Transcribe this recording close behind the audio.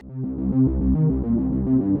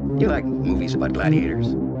You like movies about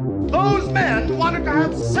gladiators? Those men wanted to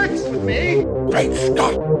have sex with me. Great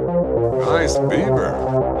Scott! Nice beaver.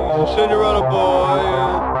 He's a Cinderella boy.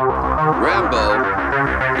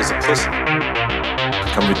 Rambo is a pussy.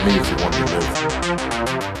 Come with me if you want to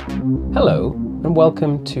live. Hello, and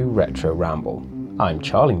welcome to Retro Ramble. I'm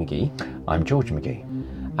Charlie McGee. I'm George McGee.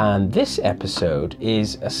 And this episode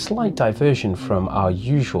is a slight diversion from our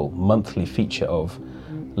usual monthly feature of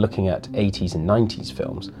looking at 80s and 90s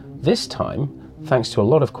films. This time, thanks to a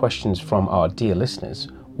lot of questions from our dear listeners,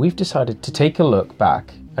 we've decided to take a look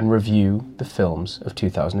back and review the films of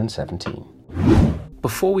 2017.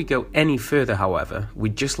 Before we go any further, however,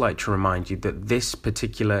 we'd just like to remind you that this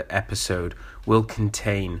particular episode will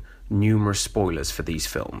contain numerous spoilers for these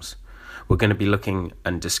films. We're going to be looking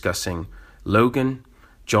and discussing Logan,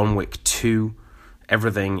 John Wick 2,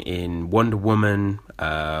 everything in Wonder Woman.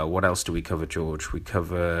 What else do we cover, George? We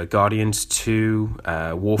cover Guardians 2,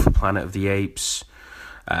 War for Planet of the Apes,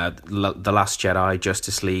 The Last Jedi,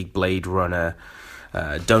 Justice League, Blade Runner,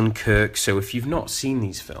 Dunkirk. So if you've not seen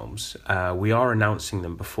these films, we are announcing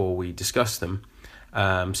them before we discuss them.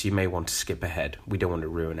 So you may want to skip ahead. We don't want to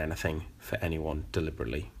ruin anything for anyone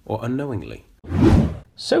deliberately or unknowingly.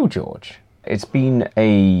 So, George, it's been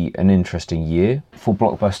an interesting year for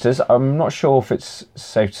blockbusters. I'm not sure if it's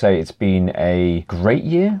safe to say it's been a great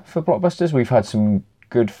year for blockbusters. We've had some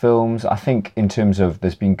good films. I think in terms of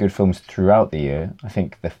there's been good films throughout the year. I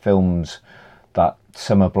think the films that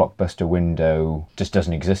summer blockbuster window just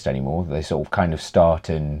doesn't exist anymore. They sort of kind of start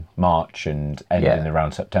in March and end in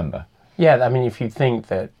around September. Yeah, I mean, if you think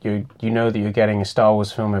that you know that you're getting a Star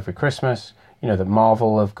Wars film every Christmas, you know that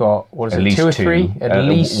Marvel have got, what is it, two or three? At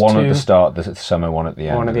least one two. at the start of the summer, one at the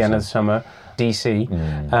end. One at the end of the summer. DC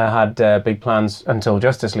had big plans until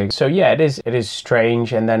Justice League. So yeah, it is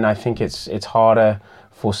strange, and then I think it's harder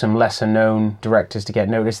for some lesser known directors to get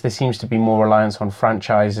noticed. There seems to be more reliance on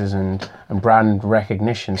franchises and brand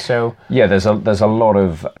recognition. So yeah, there's a lot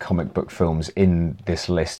of comic book films in this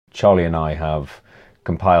list. Charlie and I have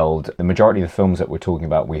compiled the majority of the films that we're talking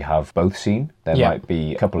about. We have both seen. There might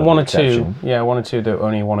be a couple of one or exceptions. one or two that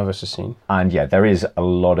only one of us has seen. And yeah, there is a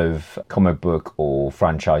lot of comic book or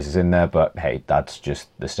franchises in there, but hey, that's just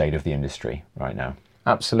the state of the industry right now.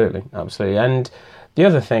 Absolutely. And the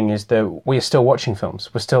other thing is that we are still watching films.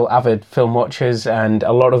 We're still avid film watchers, and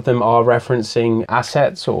a lot of them are referencing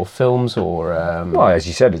assets or films or... Well, as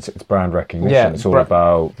you said, it's brand recognition. Yeah, it's all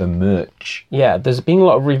about the merch. Yeah, there's been a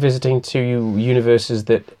lot of revisiting to universes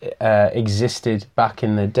that existed back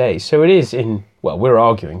in the day. So it is we're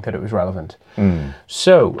arguing that it was relevant.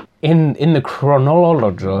 So, in the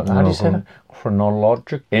chronological... How do you say that?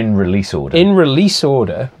 In release order. In release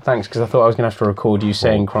order. Thanks, because I thought I was going to have to record you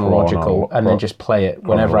saying chronological and then just play it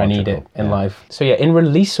whenever I need it in life. So yeah, in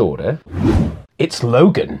release order, it's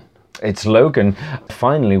Logan. It's Logan.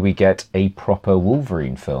 Finally, we get a proper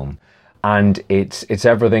Wolverine film. And it's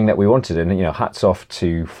everything that we wanted. And, hats off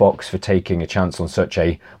to Fox for taking a chance on such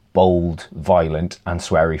a bold, violent and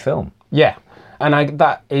sweary film. Yeah. And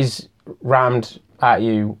that is rammed at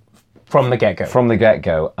you from the get-go. From the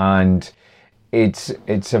get-go. And it's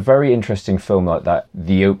a very interesting film like that.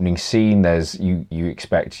 The opening scene, there's you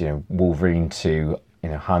expect Wolverine to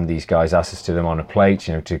hand these guys asses to them on a plate,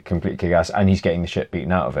 to completely kick ass, and he's getting the shit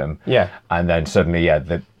beaten out of him. Yeah. And then suddenly,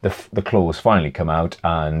 the claws finally come out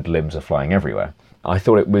and limbs are flying everywhere. I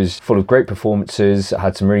thought it was full of great performances. It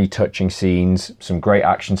had some really touching scenes, some great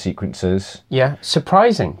action sequences. Yeah,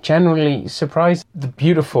 generally surprised. The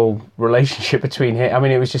beautiful relationship between him. I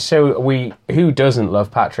mean, it was just so who doesn't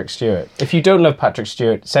love Patrick Stewart? If you don't love Patrick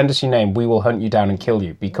Stewart, send us your name. We will hunt you down and kill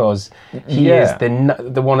you, because he is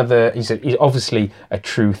the one of the. He's obviously a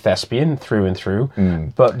true thespian through and through.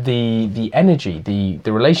 But the energy,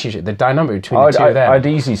 the relationship, the dynamic between the two of them. I'd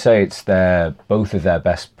easily say it's both of their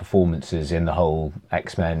best performances in the whole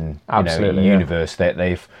X-Men universe. That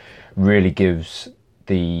they've really gives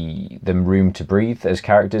them room to breathe as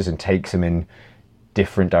characters and takes them in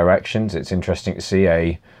different directions. It's interesting to see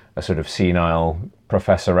a sort of senile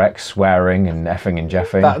Professor X swearing and effing and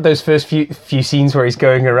jeffing. Those first few scenes where he's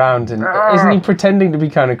going around and isn't he pretending to be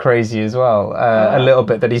kind of crazy as well? A little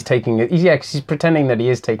bit that he's taking it. Yeah, because he's pretending that he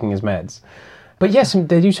is taking his meds. But yes,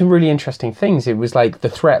 they do some really interesting things. It was like the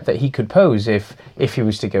threat that he could pose if he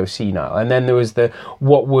was to go senile. And then there was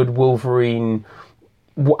what would Wolverine...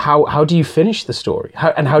 How do you finish the story?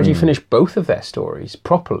 How do you finish both of their stories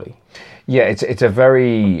properly? Yeah, it's a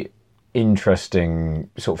very interesting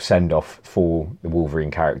sort of send-off for the Wolverine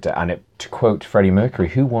character. And to quote Freddie Mercury,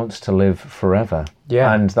 who wants to live forever?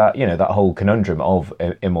 Yeah. And that, that whole conundrum of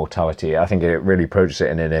immortality, I think it really approaches it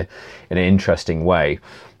in an interesting way.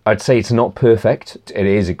 I'd say it's not perfect. It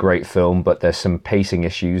is a great film, but there's some pacing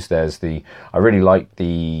issues. I really like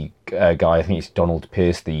the guy, I think it's Donald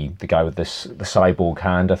Pierce, the guy with the cyborg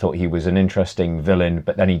hand. I thought he was an interesting villain,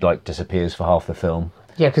 but then he disappears for half the film.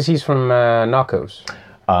 Yeah, because he's from Narcos.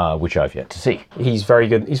 Which I've yet to see. He's very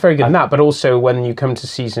good. He's very good in that. But also, when you come to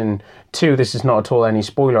season 2, this is not at all any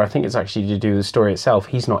spoiler. I think it's actually to do with the story itself.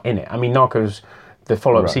 He's not in it. I mean, Narcos, the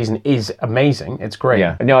follow-up season is amazing. It's great.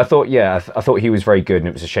 Yeah. No, I thought he was very good, and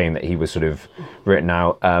it was a shame that he was sort of written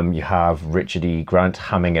out. You have Richard E. Grant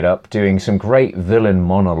hamming it up, doing some great villain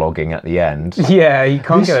monologuing at the end. Yeah, you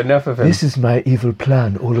can't get enough of him. This is my evil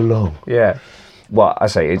plan all along. Yeah. Well, I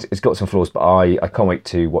say it's got some flaws, but I can't wait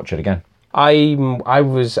to watch it again. I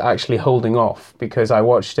was actually holding off because I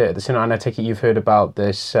watched it at the cinema, and I take it you've heard about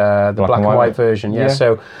this, the black and white version. Yeah.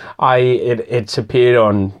 So it's appeared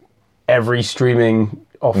on every streaming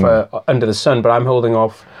offer under the sun, but I'm holding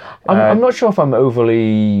off. I'm not sure if I'm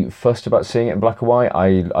overly fussed about seeing it in black and white.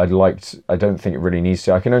 I don't think it really needs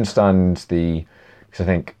to. I can understand because I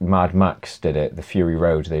think Mad Max did it, the Fury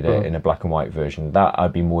Road, they did it in a black and white version. That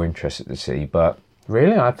I'd be more interested to see, but...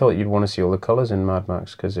 Really? I thought you'd want to see all the colours in Mad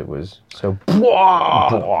Max because it was so...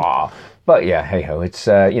 But yeah, hey-ho. It's,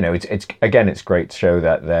 it's great to show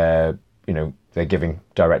that they're giving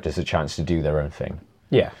directors a chance to do their own thing.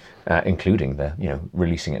 Yeah. Including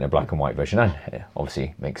releasing it in a black and white version, and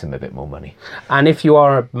obviously makes them a bit more money. And if you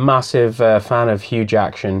are a massive fan of Hugh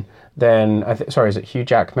Jackson, then is it Hugh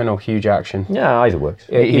Jackman or Hugh Jackson? Yeah, either works.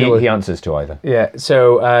 He answers to either. Yeah,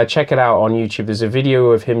 so check it out on YouTube. There's a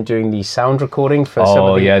video of him doing the sound recording for some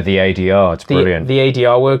of the ADR. It's brilliant. The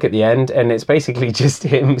ADR work at the end, and it's basically just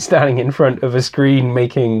him standing in front of a screen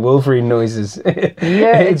making Wolverine noises.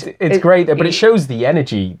 Yeah, it's great, but it shows the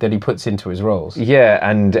energy that he puts into his roles. Yeah,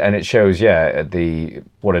 and it shows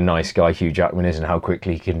what a nice guy Hugh Jackman is and how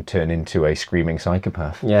quickly he can turn into a screaming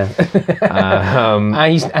psychopath. Yeah.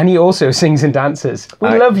 And he also sings and dances.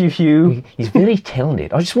 We love you, Hugh. He's very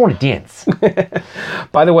talented. I just want to dance.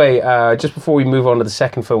 By the way, just before we move on to the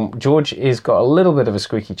second film, George has got a little bit of a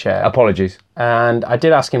squeaky chair. Apologies. And I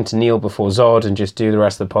did ask him to kneel before Zod and just do the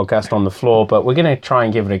rest of the podcast on the floor, but we're going to try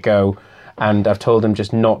and give it a go. And I've told him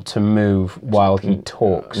just not to move while he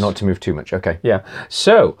talks. Not to move too much, okay. Yeah.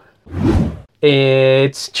 So,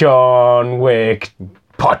 it's John Wick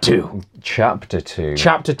Part 2. Chapter 2.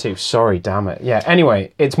 Chapter 2. Sorry, damn it. Yeah,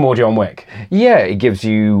 anyway, it's more John Wick. Yeah, it gives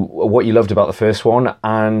you what you loved about the first one,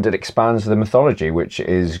 and it expands the mythology, which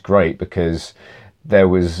is great because there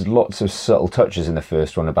was lots of subtle touches in the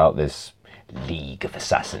first one about this League of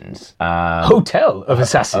Assassins. Hotel of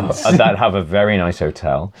Assassins. That have a very nice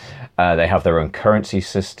hotel. They have their own currency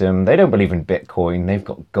system. They don't believe in Bitcoin. They've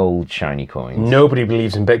got gold shiny coins. Nobody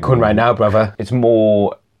believes in Bitcoin right now, brother. It's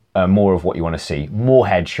more of what you want to see. More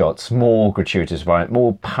headshots, more gratuitous violence,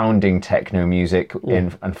 more pounding techno music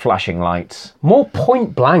and flashing lights. More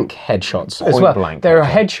point-blank headshots as well. There are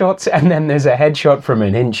headshots and then there's a headshot from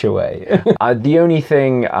an inch away. The only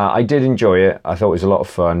thing, I did enjoy it. I thought it was a lot of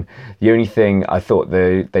fun. The only thing I thought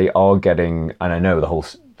they are getting, and I know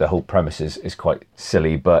the whole premise is quite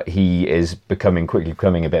silly, but he is quickly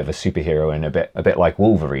becoming a bit of a superhero and a bit like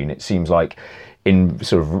Wolverine. It seems like in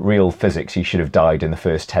sort of real physics, he should have died in the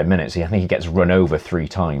first 10 minutes. I think he gets run over 3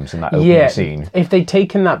 times in that opening scene. If they'd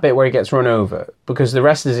taken that bit where he gets run over, because the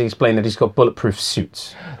rest is explained that he's got bulletproof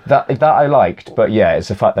suits. That I liked, but yeah, it's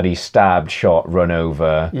the fact that he's stabbed, shot, run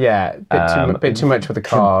over. Yeah, bit too much with the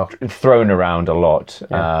car. Thrown around a lot.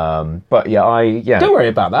 Yeah. But yeah, Don't worry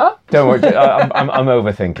about that. Don't worry, I'm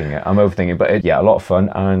overthinking it. I'm overthinking it, but a lot of fun,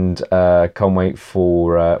 and can't wait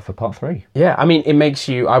for part 3. Yeah, I mean, it makes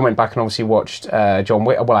you... I went back and obviously watched John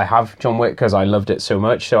Wick. Well, I have John Wick because I loved it so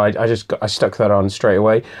much, so I stuck that on straight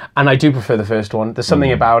away, and I do prefer the first one. There's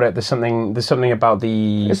something about it. There's something about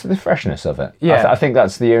the... It's the freshness of it. Yeah. I think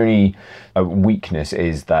that's the only weakness,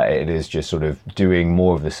 is that it is just sort of doing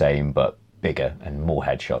more of the same, but bigger and more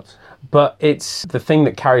headshots. But it's the thing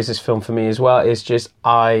that carries this film for me as well, is just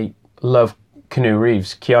I love Keanu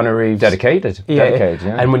Reeves. Dedicated,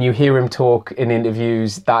 yeah. And when you hear him talk in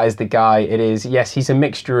interviews, that is the guy. It is, yes, he's a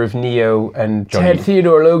mixture of Neo and Ted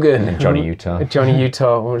Theodore Logan. And Johnny Utah. Johnny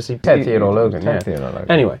Utah, what is he? Ted Theodore Logan, Ted Theodore Logan.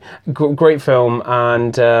 Anyway, great film,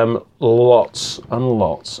 and lots and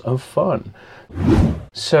lots of fun.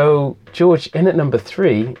 So, George, in at number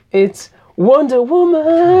 3, it's Wonder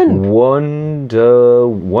Woman! Wonderful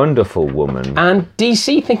Woman. And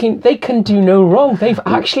DC thinking they can do no wrong. They've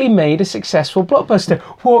actually made a successful blockbuster.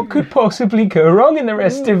 What could possibly go wrong in the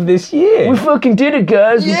rest of this year? We fucking did it,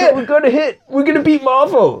 guys. Yeah. We got a hit. We're going to beat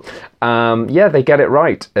Marvel. Yeah, they get it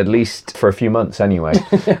right, at least for a few months anyway.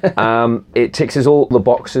 It ticks all the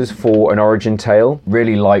boxes for an origin tale.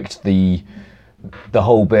 Really liked the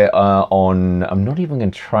whole bit on, I'm not even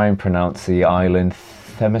going to try and pronounce the island,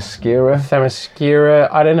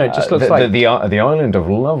 Themyscira, I don't know, it just looks like... The island of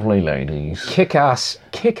lovely ladies. Kick-ass.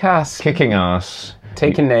 Kicking ass.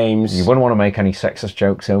 Taking names. You wouldn't want to make any sexist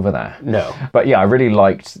jokes over there. No. But yeah, I really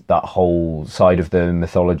liked that whole side of the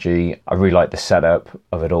mythology. I really liked the setup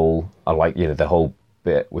of it all. I like, the whole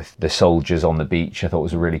bit with the soldiers on the beach. I thought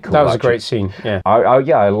was a really cool. That was a great scene. Yeah. I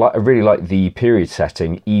really like the period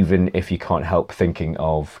setting, even if you can't help thinking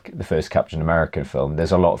of the first Captain America film.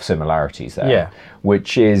 There's a lot of similarities there. Yeah.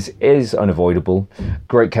 Which is unavoidable.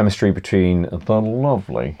 Great chemistry between the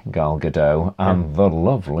lovely Gal Gadot and the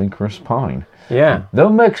lovely Chris Pine. Yeah.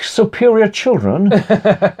 They'll make superior children.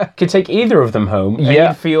 Could take either of them home and Yeah.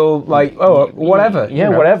 you'd feel like, whatever. Yeah,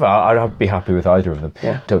 whatever. I'd be happy with either of them.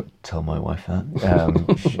 Yeah. Don't tell my wife that.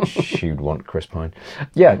 She'd want Chris Pine.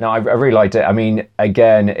 Yeah, no, I really liked it. I mean,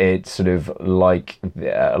 again, it's sort of like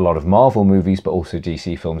a lot of Marvel movies, but also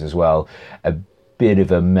DC films as well. A bit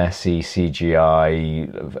of a messy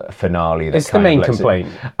CGI finale. It's the main complaint.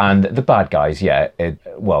 And the bad guys,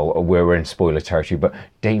 we're in spoiler territory, but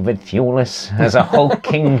David Thewlis as a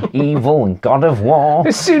hulking evil and god of war.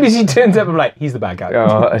 As soon as he turns up, I'm like, he's the bad guy.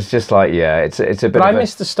 Oh, it's just like, it's a bit But of I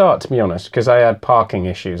missed the start, to be honest, because I had parking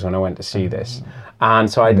issues when I went to see this. And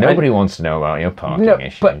so Nobody wants to know about your parking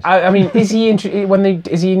issues. But I mean, is he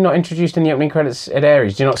is he not introduced in the opening credits at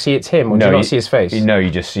Ares? Do you not see it's him, or do you not see his face? No,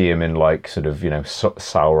 you just see him in like sort of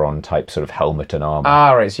Sauron type sort of helmet and armor.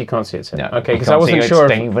 Ah, right. So you can't see it's him. No, Okay, you because I can't see wasn't it's sure.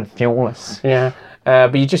 David Thewlis. Yeah,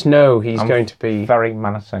 but you just know he's going to be. Very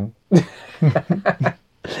menacing.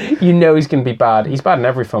 You know he's going to be bad. He's bad in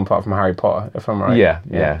every film apart from Harry Potter, if I'm right.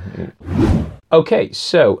 Yeah. Okay,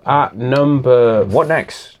 so at number... What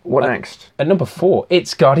next? At number 4,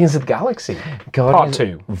 it's Guardians of the Galaxy. Part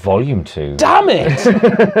 2. Volume 2. Damn it!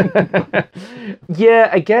 Yeah,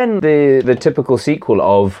 again, the typical sequel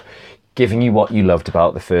of giving you what you loved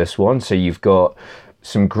about the first one. So you've got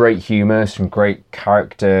some great humour, some great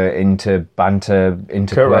character banter,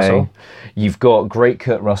 interplay. Kurt Russell. You've got great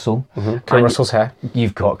Kurt Russell. Mm-hmm. Kurt Russell's hair.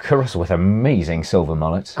 You've got Kurt Russell with amazing silver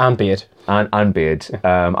mullet. And beard. And beard.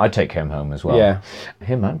 I'd take him home as well. Yeah.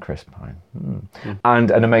 Him and Chris Pine.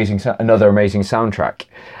 And another amazing soundtrack.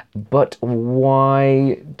 But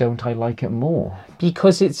why don't I like it more?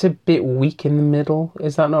 Because it's a bit weak in the middle.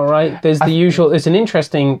 Is that not right? There's an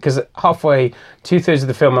interesting, because halfway, 2/3 of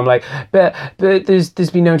the film, I'm like, but there's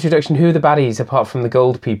been no introduction. Who are the baddies apart from the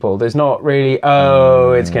gold people? There's not really,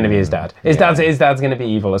 it's going to be his dad. His dad's going to be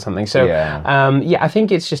evil or something. So, I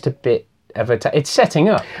think it's just a bit of it's setting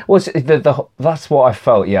up. Well, that's what I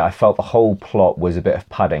felt. Yeah, I felt the whole plot was a bit of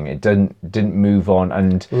padding. It didn't move on,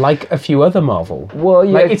 and like a few other Marvel. Well,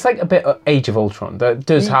 yeah, it's like a bit of Age of Ultron that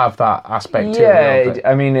does have that aspect to it. Yeah,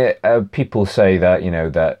 I mean, people say that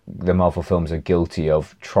that the Marvel films are guilty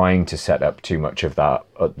of trying to set up too much of that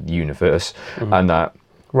universe, and that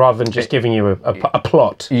rather than just giving you a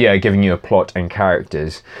plot. Yeah, giving you a plot and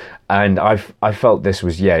characters. And I felt this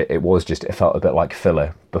was, it felt a bit like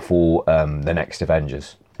filler before the next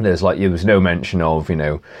Avengers. There was no mention of,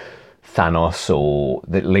 Thanos or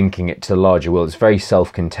linking it to the larger world. It's very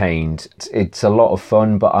self-contained. It's a lot of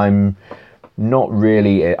fun, but I'm not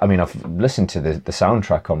really, I've listened to the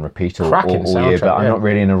soundtrack on repeat all year, but I'm not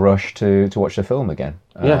really in a rush to watch the film again.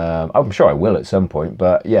 Yeah. I'm sure I will at some point,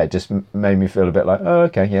 but yeah, it just made me feel a bit like, oh,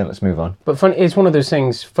 okay, yeah, let's move on. But it's one of those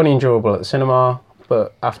things, funny, enjoyable at the cinema,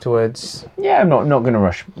 but afterwards... Yeah, I'm not going to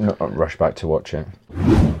rush back to watch it.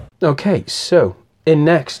 Okay, so, in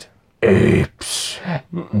next... Apes.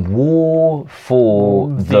 War for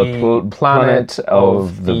the planet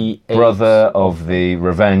of the brother of the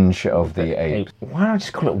revenge of the apes. Why don't I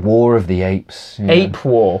just call it War of the Apes? Ape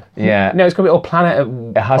War. Yeah. No, it's got to be all Planet...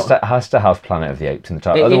 It has to have Planet of the Apes in the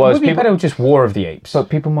title. Otherwise, it would be better with just War of the Apes. But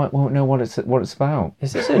people won't know what it's about.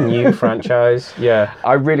 Is this a new franchise? Yeah.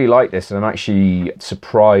 I really like this, and I'm actually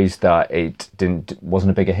surprised that it wasn't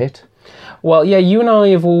a bigger hit. Well, yeah, you and I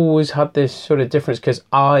have always had this sort of difference because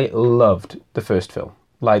I loved the first film.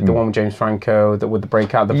 Like the one with James Franco, with the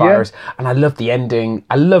breakout of the virus. And I love the ending.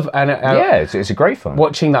 It's a great film.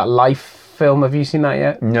 Watching that Life film, have you seen that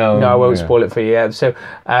yet? No. No, I won't spoil it for you yet. So,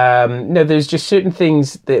 there's just certain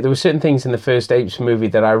things, there were certain things in the first Apes movie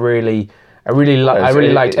that I really I really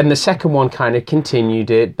it- liked, and the second one kind of continued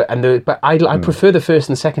it, but I prefer the first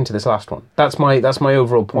and the second to this last one. That's my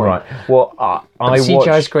overall point. Right. Well, I The CGI is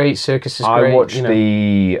watched. great, circus is I great. watched you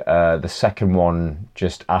know. the second one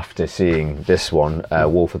just after seeing this one,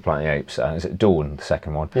 War for the Planet of the Apes. Is it Dawn, the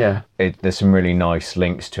second one? Yeah. There's some really nice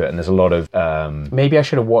links to it, and there's a lot of Maybe I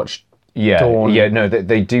should have watched. yeah, Dawn. yeah. No,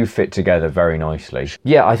 they do fit together very nicely.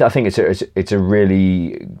 Yeah, I think it's a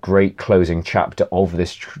really great closing chapter of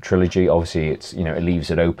this trilogy. Obviously, it leaves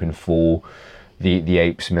it open for the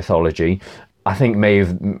apes mythology. I think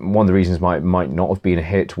one of the reasons might not have been a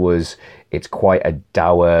hit was it's quite a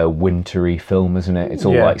dour, wintry film, isn't it? It's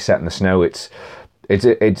all Yeah. like set in the snow. It's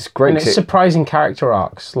great. And it's surprising character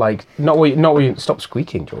arcs, like not where you stop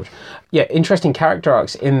squeaking, George. Yeah, interesting character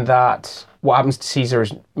arcs in that what happens to Caesar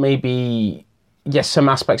is maybe, yes, some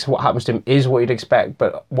aspects of what happens to him is what you'd expect,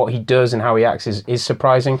 but what he does and how he acts is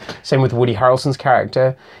surprising. Same with Woody Harrelson's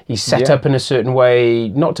character. He's set up in a certain way,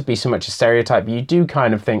 not to be so much a stereotype, but you do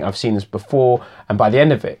kind of think, I've seen this before, and by the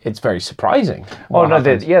end of it, it's very surprising. Oh no!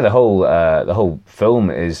 The whole film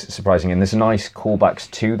is surprising, and there's nice callbacks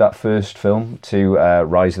to that first film, to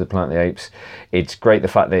Rise of the Planet of the Apes. It's great the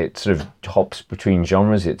fact that it sort of hops between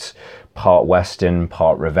genres. It's part Western,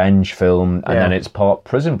 part revenge film, and then it's part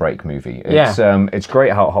Prison Break movie. It's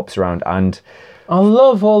great how it hops around, and I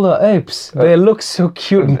love all the apes. They look so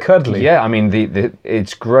cute and cuddly. yeah, I mean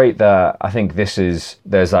it's great that I think there's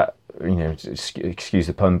that. Excuse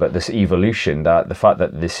the pun, but this evolution, that the fact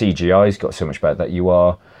that the CGI's got so much better, that you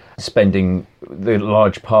are spending the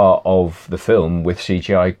large part of the film with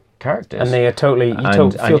CGI characters, And they are totally, feel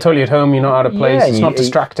totally at home, you're not out of place, it's not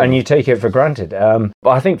distracting. and you take it for granted. But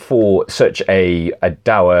I think for such a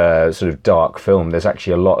dour, sort of dark film, there's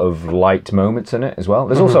actually a lot of light moments in it as well.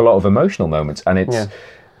 There's also a lot of emotional moments, and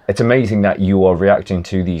it's amazing that you are reacting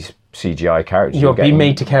to these CGI characters. You're being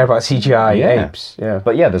made to care about CGI apes. Yeah.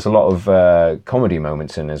 But yeah, there's a lot of comedy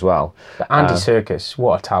moments in as well. Andy Serkis,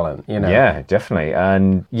 what a talent, you know. Yeah, definitely.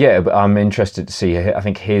 And yeah, but I'm interested to see, I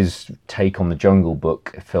think his take on the Jungle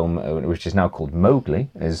Book film, which is now called Mowgli,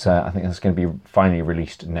 is I think that's going to be finally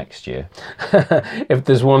released next year. If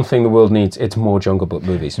there's one thing the world needs, it's more Jungle Book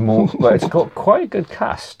movies. Well, it's got quite a good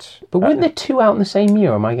cast. But weren't there two out in the same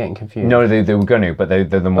year, or am I getting confused? No, they were going to, but they're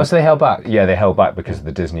the Oh, most... so they held back? Yeah, they held back because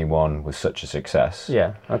the Disney one was such a success.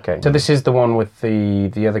 Yeah, okay. So this is the one with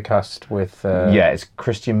the other cast with... Yeah, it's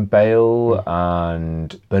Christian Bale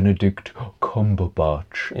and Benedict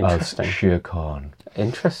Cumberbatch as Shere Khan.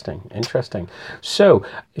 Interesting. So,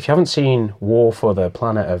 if you haven't seen War for the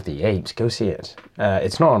Planet of the Apes, go see it.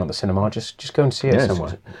 It's not on at the cinema, just go and see it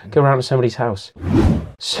somewhere. Go around to somebody's house.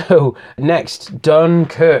 So, next,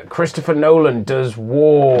 Dunkirk. Christopher Nolan does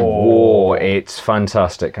War. It's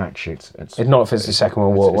fantastic, actually. It's not if it's the second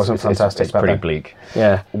one, War. It wasn't fantastic. It's pretty bleak.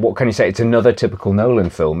 Yeah. What can you say? It's another typical Nolan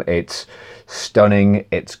film. It's stunning,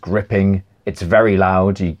 it's gripping, it's very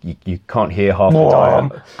loud. You can't hear half the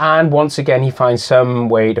dialogue. And once again, he finds some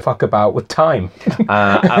way to fuck about with time.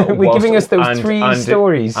 We're giving us those three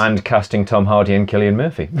stories. And casting Tom Hardy and Cillian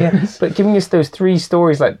Murphy. Yeah, but giving us those three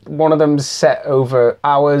stories, like one of them's set over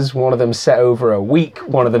hours, one of them's set over a week,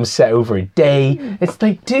 one of them's set over a day. It's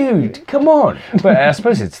like, dude, come on. But I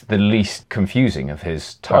suppose it's the least confusing of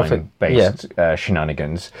his time-based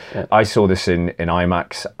shenanigans. Yeah. I saw this in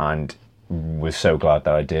IMAX and was so glad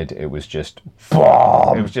that I did. It was just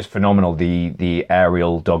bomb. It was just phenomenal. The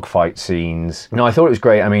aerial dogfight scenes. No, I thought it was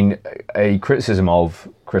great. I mean, a criticism of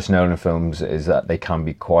Chris Nolan films is that they can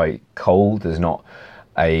be quite cold. There's not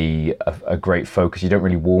a great focus. You don't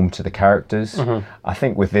really warm to the characters. Mm-hmm. I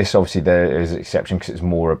think with this, obviously, there is an exception because it's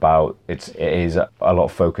more about it is a lot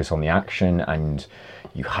of focus on the action, and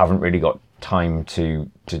you haven't really got time to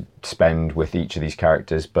spend with each of these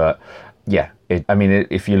characters. But yeah,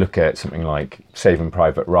 if you look at something like Saving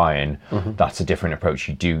Private Ryan, that's a different approach.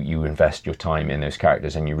 You invest your time in those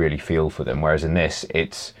characters and you really feel for them. Whereas in this,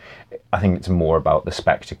 I think it's more about the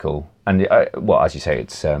spectacle and, as you say,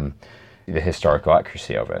 it's the historical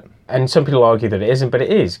accuracy of it. And some people argue that it isn't, but it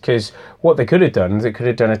is, because what they could have done is they could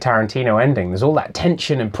have done a Tarantino ending. There's all that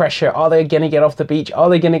tension and pressure. Are they going to get off the beach? Are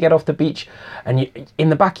they going to get off the beach? And in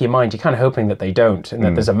the back of your mind, you're kind of hoping that they don't, and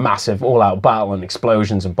that there's a massive all-out battle and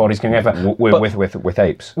explosions and bodies going everywhere. With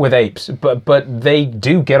apes. With apes, but they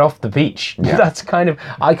do get off the beach. Yeah.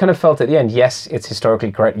 I kind of felt at the end, yes, it's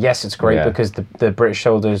historically correct. Yes, it's great because the British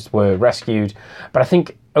soldiers were rescued. But I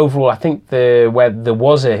think overall, I think where there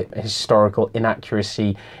was a historical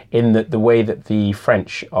inaccuracy in the way that the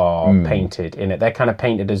French are painted in it. They're kind of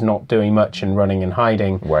painted as not doing much and running and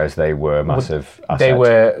hiding. Whereas they were massive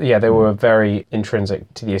assets. They were very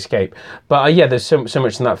intrinsic to the escape. But there's so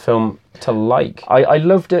much in that film to like. I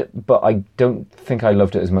loved it, but I don't think I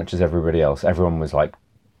loved it as much as everybody else. Everyone was like,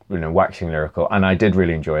 waxing lyrical, and I did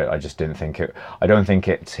really enjoy it. I just didn't think I don't think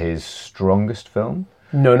it's his strongest film.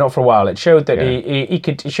 No, not for a while. It showed that he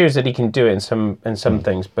could. It shows that he can do it in some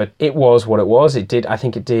things, but it was what it was. It did. I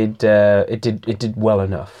think it did well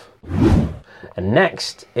enough. And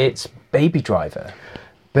next, it's Baby Driver.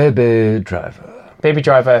 Baby Driver. Baby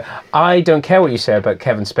Driver, I don't care what you say about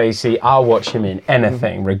Kevin Spacey. I'll watch him in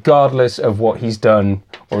anything, regardless of what he's done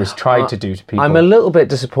or has tried to do to people. I'm a little bit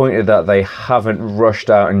disappointed that they haven't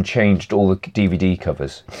rushed out and changed all the DVD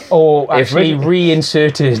covers. Or actually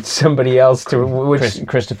reinserted somebody else to...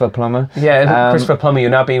 Christopher Plummer? Yeah, Christopher Plummer,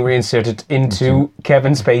 you're now being reinserted into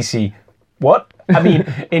Kevin Spacey. What? I mean,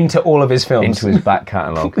 into all of his films. Into his back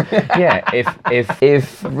catalogue. Yeah,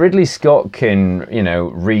 if Ridley Scott can,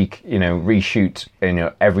 reshoot,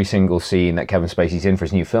 every single scene that Kevin Spacey's in for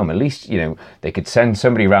his new film, at least, they could send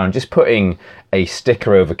somebody around just putting a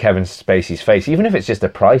sticker over Kevin Spacey's face, even if it's just a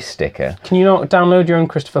price sticker. Can you not download your own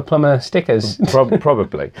Christopher Plummer stickers?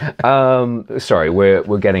 Probably. Sorry,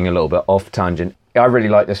 we're getting a little bit off tangent. I really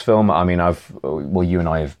like this film. I mean, you and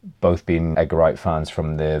I have both been Edgar Wright fans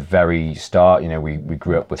from the very start. We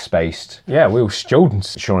grew up with Spaced. Yeah, we were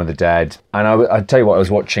students. Shaun of the Dead. And I tell you what, I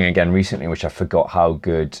was watching again recently, which I forgot how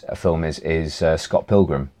good a film is Scott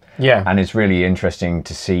Pilgrim. Yeah. And it's really interesting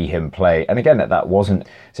to see him play. And again,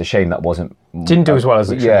 it's a shame that wasn't... Didn't do as well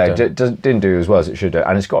as it should have done. Didn't do as well as it should have.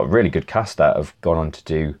 And it's got a really good cast that have gone on to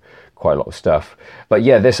do quite a lot of stuff. But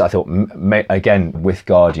yeah, this I thought, again, with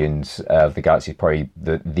Guardians of the Galaxy, probably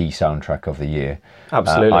the soundtrack of the year.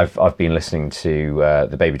 Absolutely. I've been listening to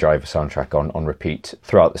the Baby Driver soundtrack on repeat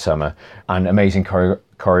throughout the summer, and amazing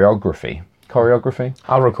choreography.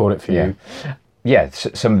 I'll record it for you. Yeah,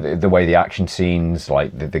 some of the way the action scenes,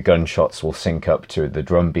 like the gunshots will sync up to the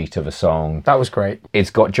drum beat of a song. That was great. It's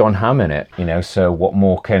got John Hamm in it, so what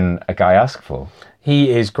more can a guy ask for? He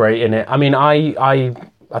is great in it. I mean, I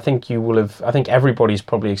think you will have... I think everybody's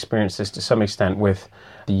probably experienced this to some extent with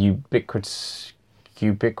the ubiquitous...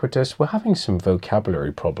 We're having some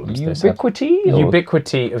vocabulary problems.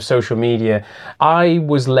 Ubiquity of social media. I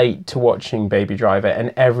was late to watching Baby Driver,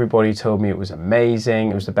 and everybody told me it was amazing.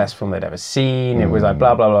 It was the best film they'd ever seen. It was like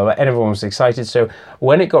blah, blah, blah, blah. And everyone was excited. So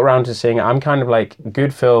when it got round to seeing it, I'm kind of like,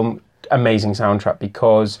 good film, amazing soundtrack,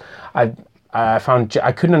 because I found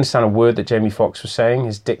I couldn't understand a word that Jamie Foxx was saying.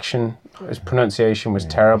 His diction, his pronunciation was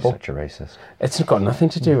terrible. Such a racist. It's got nothing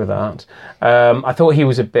to do with that. I thought he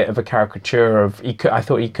was a bit of a caricature of. I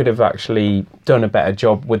thought he could have actually done a better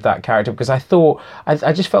job with that character, because I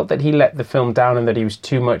just felt that he let the film down and that he was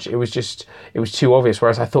too much. It was too obvious.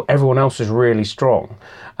 Whereas I thought everyone else was really strong.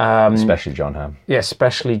 Especially John Hamm. Yeah,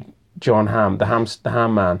 especially John Hamm, the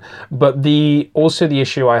Ham Man. But the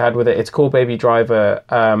issue I had with it, it's called Baby Driver.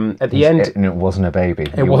 At the end, it wasn't a baby.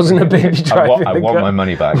 It wasn't a baby driver. I want my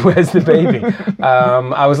money back. Where's the baby?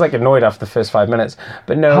 I was like annoyed after the first 5 minutes.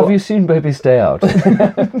 But no. Have you seen Baby's Day Out?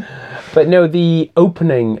 But no, the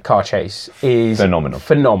opening car chase is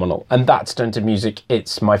phenomenal, and that's done to music.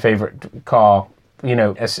 It's my favourite car. A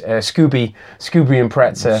Scooby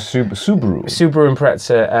Impreza. Subaru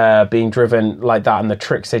Impreza being driven like that, and the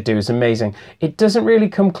tricks they do is amazing. It doesn't really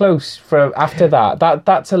come close after that.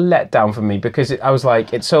 That's a letdown for me, because I was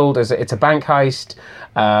like, it's sold as it's a bank heist.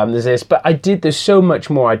 There's this, but there's so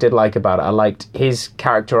much more I did like about it. I liked his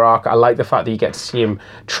character arc. I like the fact that you get to see him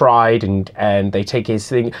tried, and they take his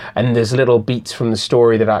thing, and there's little beats from the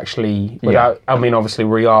story that actually, obviously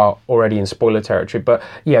we are already in spoiler territory, but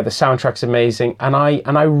yeah, the soundtrack's amazing, and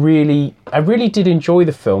I really did enjoy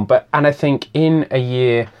the film, and I think in a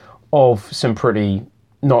year of some pretty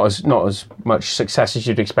not as much success as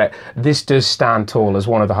you'd expect, this does stand tall as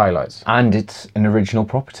one of the highlights. And it's an original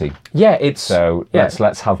property. Yeah,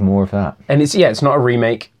 let's have more of that. And it's not a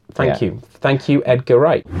remake. Thank you, Edgar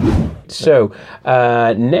Wright. So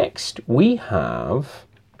next we have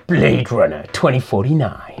Blade Runner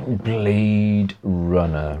 2049. Blade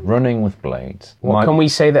Runner, running with blades. What can we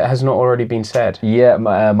say that has not already been said? Yeah,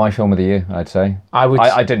 my film of the year, I'd say.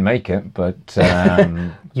 I didn't make it, but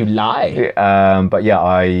you lie. But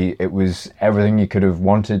yeah, it was everything you could have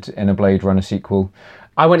wanted in a Blade Runner sequel.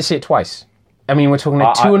 I went to see it twice. I mean, we're talking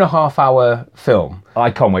a 2.5 hour film. I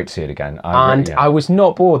can't wait to see it again. I was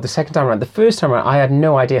not bored the second time around. The first time around, I had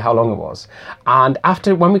no idea how long it was. And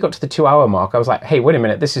when we got to the 2 hour mark, I was like, hey, wait a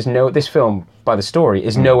minute, this film, by the story,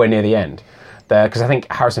 is nowhere near the end. there, because I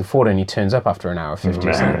think Harrison Ford only turns up after an hour 50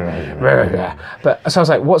 or something. But so I was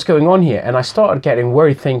like, what's going on here? And I started getting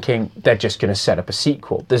worried, thinking they're just going to set up a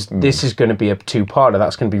sequel. This is going to be a two-parter.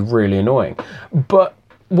 That's going to be really annoying. But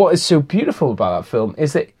what is so beautiful about that film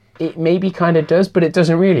is that it maybe kind of does, but it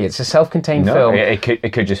doesn't really. It's a self-contained film.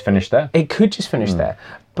 It could just finish there. It could just finish there.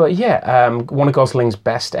 But yeah, one of Gosling's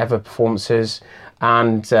best ever performances,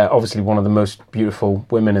 and obviously one of the most beautiful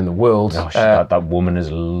women in the world. Gosh, that woman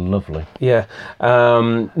is lovely. Yeah.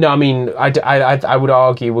 No, I mean, I would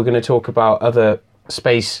argue we're going to talk about other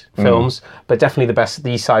space films, but definitely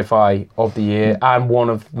the sci-fi of the year, and one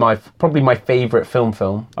of probably my favourite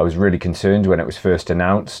film. I was really concerned when it was first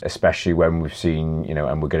announced, especially when we've seen,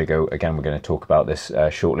 and we're going to talk about this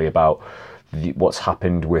shortly, about what's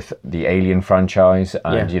happened with the Alien franchise,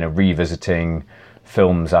 and revisiting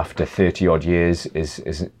films after 30 odd years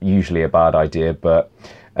is usually a bad idea, but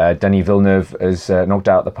Denis Villeneuve has knocked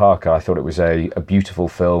out the park. I thought it was a beautiful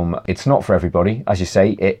film. It's not for everybody, as you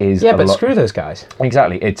say. It is. Yeah, but screw those guys.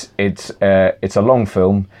 Exactly. It's a long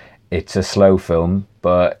film. It's a slow film.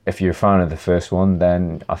 But if you're a fan of the first one,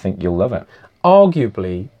 then I think you'll love it.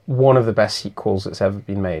 Arguably one of the best sequels that's ever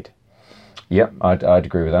been made. Yep, I'd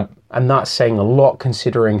agree with that. And that's saying a lot,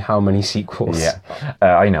 considering how many sequels. Yeah,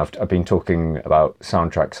 I know. I've been talking about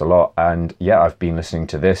soundtracks a lot, and yeah, I've been listening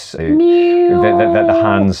to this. The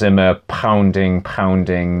Hans Zimmer pounding.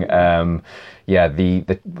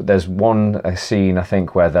 There's one scene, I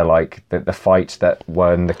think, where they're like the fight that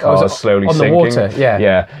when the car is slowly on sinking. The water.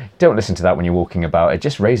 Yeah. Don't listen to that when you're walking about. It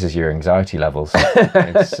just raises your anxiety levels.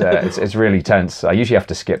 It's really tense. I usually have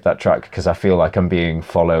to skip that track because I feel like I'm being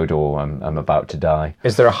followed or I'm about to die.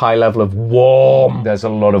 Is there a high level of warm? There's a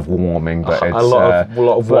lot of warming, but it's a lot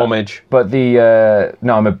of warmage. But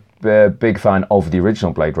I'm a big fan of the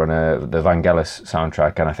original Blade Runner, the Vangelis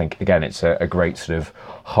soundtrack, and I think again it's a great sort of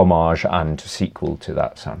homage and sequel to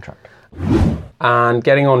that soundtrack. And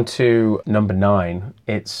getting on to number 9,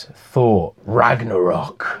 it's Thor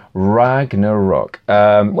Ragnarok. Ragnarok.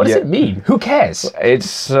 What does it mean? Who cares?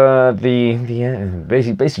 It's basically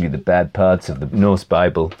the bad parts of the Norse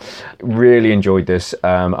Bible. Really enjoyed this.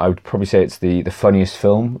 I would probably say it's the funniest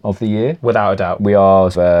film of the year, without a doubt. We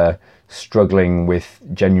are struggling with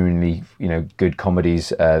genuinely, good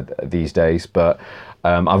comedies these days, but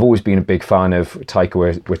I've always been a big fan of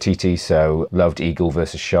Taika Waititi, so loved Eagle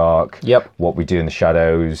vs. Shark, What We Do in the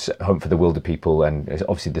Shadows, Hunt for the Wilder People, and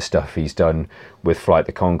obviously the stuff he's done with Flight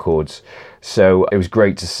the Conchords. So it was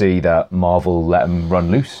great to see that Marvel let him run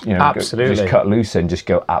loose, absolutely. Just cut loose and just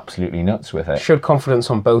go absolutely nuts with it. Showed confidence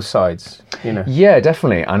on both sides, Yeah,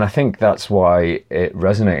 definitely. And I think that's why it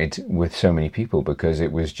resonated with so many people, because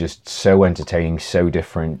it was just so entertaining, so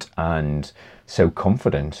different, and so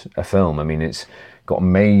confident a film. I mean, it's got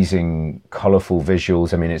amazing, colourful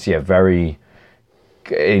visuals. I mean, it's very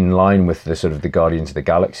in line with the sort of the Guardians of the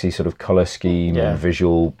Galaxy sort of colour scheme and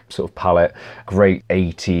visual sort of palette. Great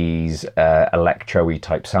 80s electro-y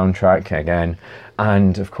type soundtrack again.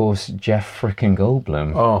 And of course, Jeff frickin'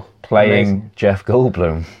 Goldblum playing amazing. Jeff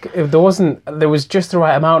Goldblum. There was just the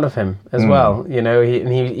right amount of him as well.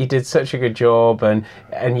 He did such a good job, and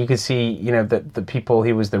you could see, the people,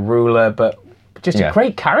 he was the ruler, but just a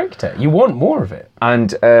great character. You want more of it.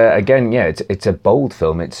 And again, it's a bold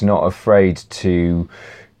film. It's not afraid to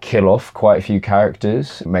kill off quite a few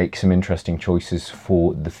characters, make some interesting choices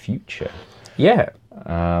for the future. Yeah.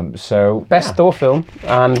 Best Thor film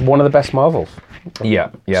and one of the best Marvels. Yeah.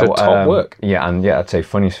 So top work. Yeah, and I'd say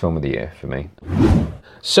funniest film of the year for me.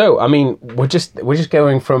 So, I mean, we're just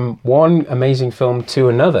going from one amazing film to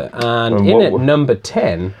another, and at number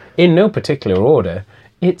 10, in no particular order,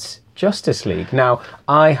 it's Justice League. Now,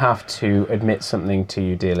 I have to admit something to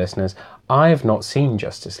you, dear listeners. I have not seen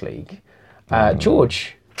Justice League.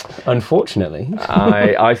 George, unfortunately.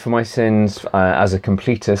 I for my sins, as a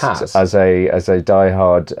completist, as a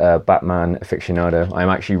diehard Batman aficionado, I'm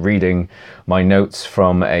actually reading my notes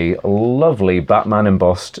from a lovely Batman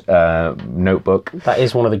embossed notebook. That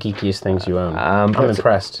is one of the geekiest things you own. I'm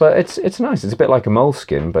impressed. But it's nice. It's a bit like a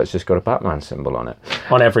moleskin, but it's just got a Batman symbol on it.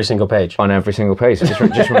 On every single page. On every single page. It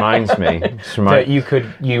just reminds me. That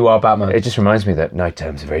you are Batman. It just reminds me that night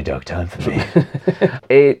time's a very dark time for me.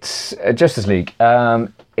 It's Justice League.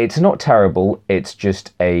 It's not terrible, it's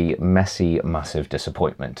just a messy, massive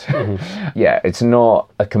disappointment. Yeah, it's not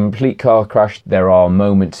a complete car crash. There are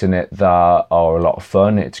moments in it that are a lot of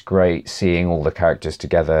fun. It's great seeing all the characters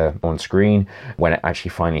together on screen when it actually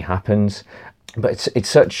finally happens. But it's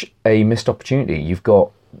such a missed opportunity. You've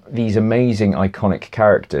got these amazing, iconic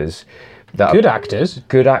characters, Good actors.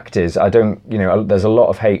 Good actors. I don't, there's a lot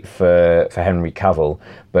of hate for Henry Cavill,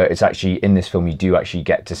 but it's actually in this film you do actually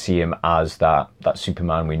get to see him as that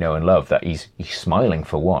Superman we know and love. That he's smiling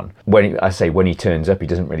for one. When he turns up, he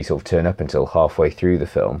doesn't really sort of turn up until halfway through the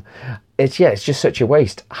film. It's just such a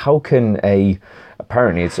waste. How can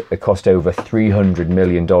apparently it cost over $300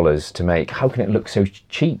 million to make. How can it look so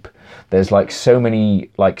cheap? There's like so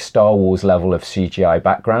many like Star Wars level of CGI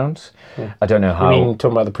backgrounds. Yeah. I don't know how. You mean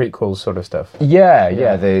talking about the prequels sort of stuff?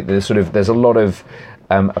 Yeah. There's a lot of.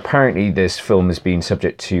 Apparently, this film has been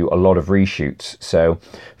subject to a lot of reshoots. So,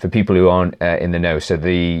 for people who aren't in the know, so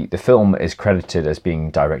the film is credited as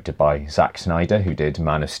being directed by Zack Snyder, who did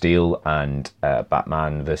Man of Steel and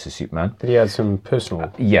Batman vs Superman. But he had some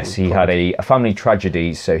personal. Yes, he had a family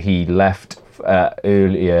tragedy, so he left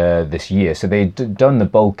earlier this year. So they'd done the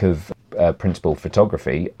bulk of principal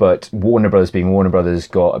photography, but Warner Brothers, being Warner Brothers,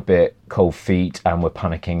 got a bit cold feet and were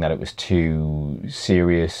panicking that it was too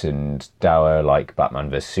serious and dour like Batman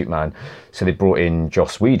vs Superman. So they brought in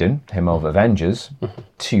Joss Whedon, him of Avengers,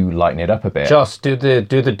 to lighten it up a bit. Joss, do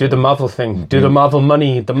the Marvel thing, do the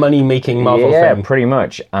money making Marvel thing. Yeah, pretty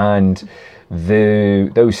much. And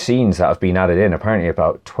those scenes that have been added in, apparently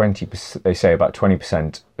about 20%, they say about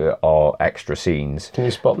 20% are extra scenes. Can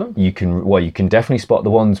you spot them? You can definitely spot the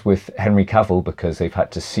ones with Henry Cavill because they've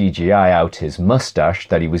had to CGI out his mustache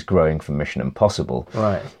that he was growing from Mission Impossible.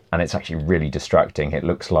 Right. And it's actually really distracting. It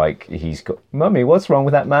looks like he's got, Mummy, what's wrong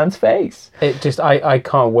with that man's face? It just, I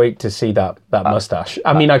can't wait to see that mustache.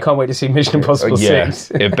 I mean, I can't wait to see Mission Impossible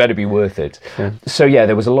 6. It better be worth it. Yeah. So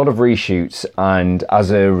there was a lot of reshoots, and as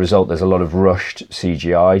a result, there's a lot of rushed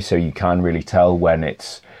CGI, so you can really tell when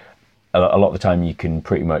it's, a lot of the time you can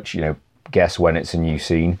pretty much, guess when it's a new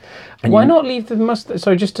scene. And why not leave the mustache?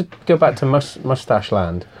 So just to go back to Mustache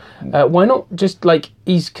Land, why not just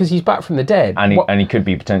because he's back from the dead, and he could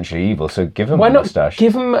be potentially evil. So give him a mustache.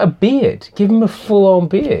 Give him a beard. Give him a full-on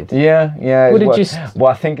beard. Yeah. Well,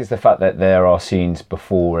 I think it's the fact that there are scenes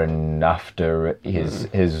before and after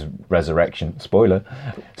his resurrection. Spoiler.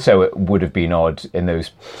 So it would have been odd in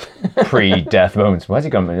those pre-death moments. Where's he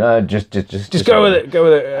gone? Just go with it. Go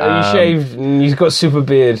with it. He's shaved and he's got super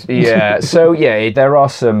beard. Yeah. So there are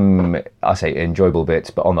some, I say, enjoyable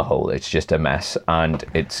bits, but on the whole, it's just a mess, and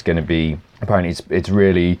it's going to be. Apparently, it's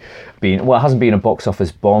really been, it hasn't been a box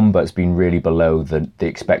office bomb, but it's been really below the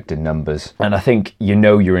expected numbers. And I think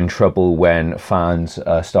you're in trouble when fans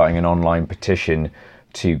are starting an online petition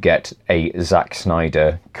to get a Zack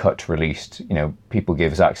Snyder cut released. People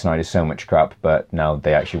give Zack Snyder so much crap, but now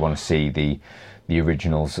they actually want to see the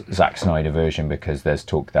original Zack Snyder version because there's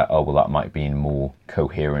talk that, that might have been more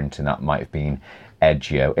coherent and that might have been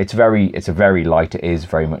edgier. It's very light. It is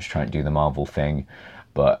very much trying to do the Marvel thing.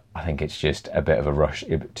 But I think it's just a bit of a rush,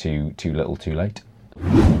 too little, too late.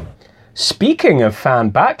 Speaking of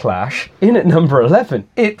fan backlash, in at number 11,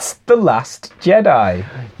 it's The Last Jedi.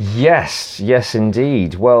 Yes,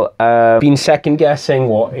 indeed. Well, been second guessing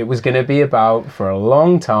what it was going to be about for a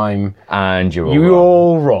long time, and you're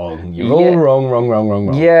all wrong. You're all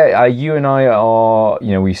wrong. Yeah, you and I are.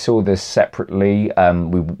 We saw this separately.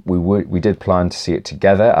 We did plan to see it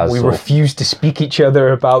together. We refused to speak each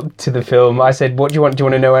other to the film. I said, "What do you want? Do you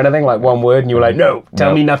want to know anything? Like one word?" And you were like, "No,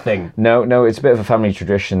 tell me nothing." No. It's a bit of a family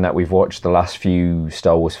tradition that we've watched the last few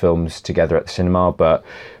Star Wars films together at the cinema, but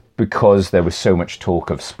because there was so much talk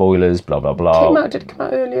of spoilers, blah blah blah. Did it come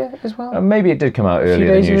out earlier as well? Maybe it did come out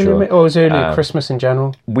earlier than usual. Or it was earlier Christmas in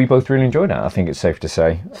general. We both really enjoyed it. I think it's safe to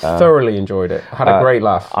say. Thoroughly enjoyed it. Had a great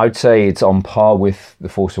laugh. I'd say it's on par with The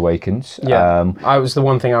Force Awakens. Yeah, I was the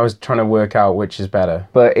one thing I was trying to work out which is better.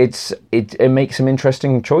 But it makes some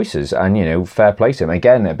interesting choices, and fair play to him.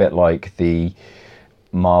 Again, a bit like the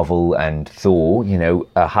Marvel and Thor,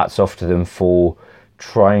 hats off to them for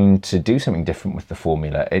trying to do something different with the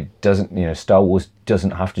formula. It doesn't, Star Wars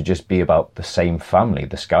doesn't have to just be about the same family,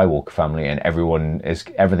 the Skywalker family, and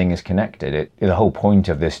everything is connected. The whole point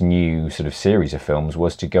of this new sort of series of films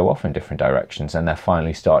was to go off in different directions, and they're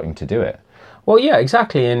finally starting to do it. Well, yeah,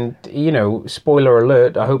 exactly. And, spoiler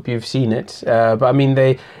alert, I hope you've seen it. But I mean,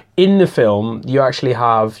 in the film, you actually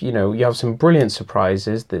have, you have some brilliant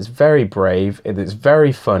surprises. That's very brave. It's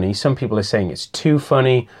very funny. Some people are saying it's too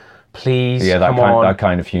funny. Please, come on. That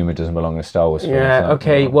kind of humour doesn't belong in Star Wars films. Yeah,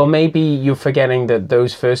 okay. Well, maybe you're forgetting that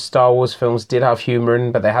those first Star Wars films did have humour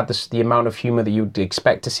in, but they had the amount of humour that you'd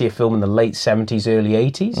expect to see a film in the late 70s, early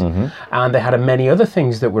 80s. Mm-hmm. And they had many other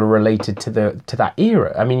things that were related to that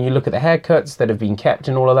era. I mean, you look at the haircuts that have been kept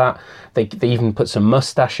and all of that. They even put some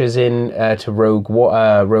mustaches in to Rogue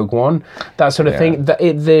One, that sort of thing.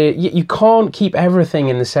 You can't keep everything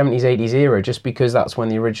in the 70s, 80s era just because that's when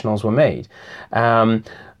the originals were made.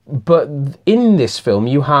 But in this film,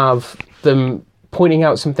 you have them pointing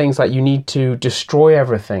out some things like you need to destroy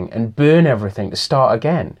everything and burn everything to start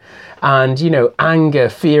again. And, you know, anger,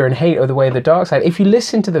 fear and hate are the way of the dark side. If you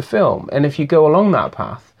listen to the film and if you go along that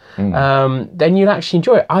path, then you'll actually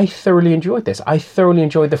enjoy it. I thoroughly enjoyed this. I thoroughly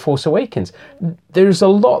enjoyed The Force Awakens. There's a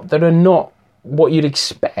lot that are not what you'd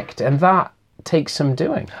expect, and that takes some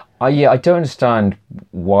doing. I don't understand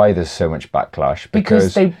why there's so much backlash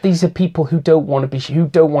Because these are people who don't want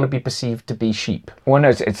to be perceived to be sheep. Well, no,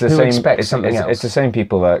 it's the who same. expect something else. It's the same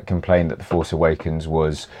people that complained that The Force Awakens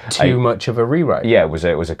was Too much of a rewrite. Yeah, it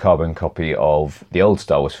was a carbon copy of the old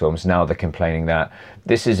Star Wars films. Now they're complaining that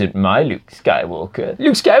this isn't my Luke Skywalker.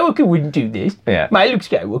 Luke Skywalker wouldn't do this. Yeah. My Luke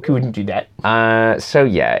Skywalker wouldn't do that. So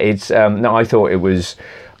yeah, it's no. I thought it was.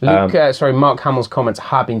 Mark Hamill's comments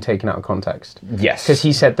have been taken out of context. Yes. Because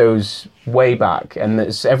he said those way back, and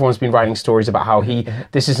everyone's been writing stories about how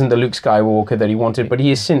this isn't the Luke Skywalker that he wanted, but he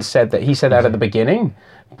has since said that he said that at the beginning.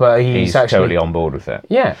 But he's actually totally on board with it.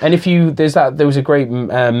 Yeah, and if you there was a great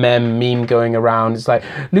meme going around. It's like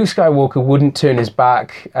Luke Skywalker wouldn't turn his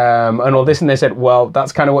back and all this, and they said, well,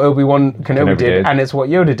 that's kind of what Obi-Wan Kenobi did, and it's what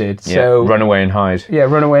Yoda did. Yeah, so run away and hide. Yeah,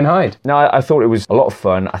 run away and hide. No, I thought it was a lot of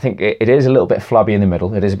fun. I think it is a little bit flabby in the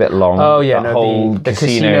middle. It is a bit long. Oh yeah, that whole the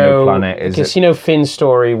casino planet is Casino Finn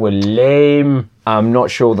story were lame. I'm not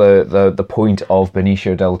sure the point of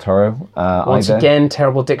Benicio del Toro Once either. again,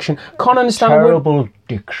 terrible diction. Can't understand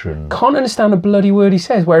diction. Can't understand a bloody word he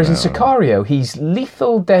says. Whereas in Sicario, he's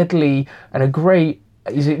lethal, deadly, and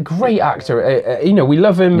he's a great actor. You know, we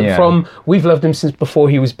love him we've loved him since before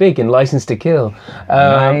he was big in License to Kill.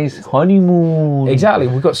 Nice honeymoon. Exactly.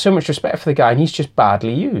 We've got so much respect for the guy, and he's just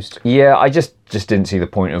badly used. Yeah, I just didn't see the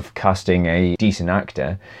point of casting a decent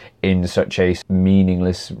actor in such a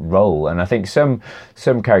meaningless role. And I think some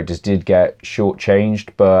characters did get shortchanged,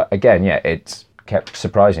 but again, yeah, it's kept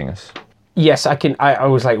surprising us. Yes, I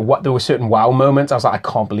was like, what? There were certain wow moments. I was like,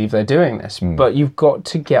 I can't believe they're doing this. But you've got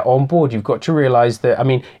to get on board. You've got to realise that, I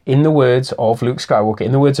mean, in the words of Luke Skywalker,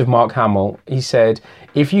 in the words of Mark Hamill, he said,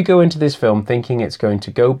 if you go into this film thinking it's going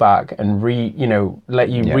to go back and let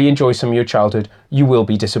you re-enjoy some of your childhood, you will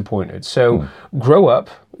be disappointed. So grow up,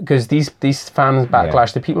 because these fans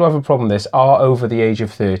backlash, the people who have a problem with this are over the age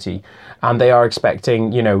of 30, and they are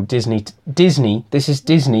expecting, Disney, this is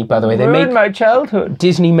Disney, by the way. They make my childhood.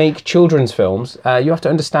 Disney make children's films. You have to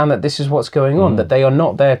understand that this is what's going on, that they are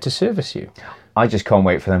not there to service you. I just can't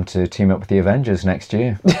wait for them to team up with the Avengers next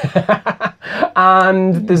year.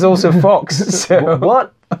 And there's also Fox. So.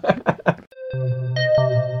 What?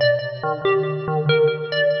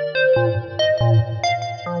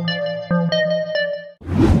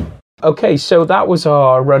 Okay, so that was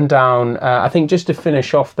our rundown. I think just to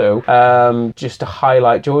finish off, though, just to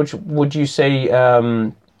highlight, George, would you say,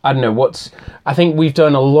 I don't know, I think we've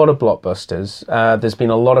done a lot of blockbusters. There's been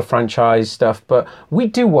a lot of franchise stuff, but we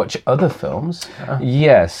do watch other films.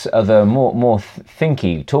 Yes, other more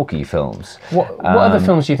thinky, talky films. What other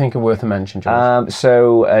films do you think are worth a mention, George?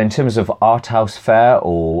 So in terms of art house fare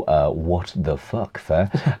or what the fuck fare,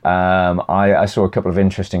 I saw a couple of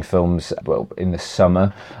interesting films in the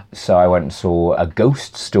summer. So I went and saw A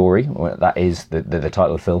Ghost Story. That is the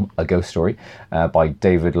title of the film, A Ghost Story, by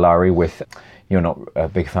David Lowery with... You're not a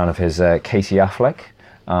big fan of his Casey Affleck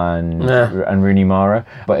and Rooney Mara,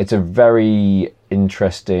 but it's a very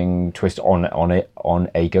interesting twist on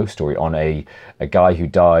a ghost story, on a guy who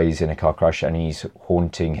dies in a car crash and he's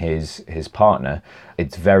haunting his partner.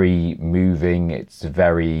 It's very moving. It's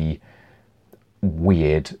very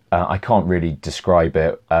weird. I can't really describe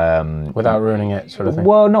it without ruining it, sort of thing.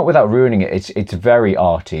 Well, not without ruining it. It's very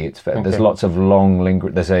arty. There's lots of long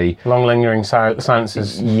lingering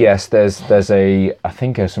silences. Yes, there's I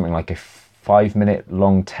think something like a 5-minute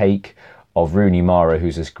long take of Rooney Mara,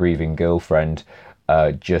 who's this grieving girlfriend,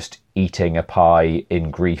 just eating a pie in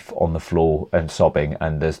grief on the floor and sobbing,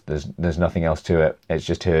 and there's nothing else to it. It's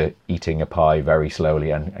just her eating a pie very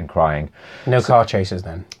slowly and crying. No car chases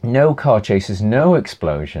then? No car chases, no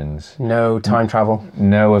explosions. No time travel?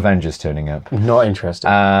 No Avengers turning up. Not interested.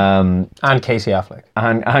 And Casey Affleck.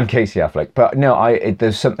 And Casey Affleck. But no,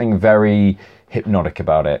 there's something very hypnotic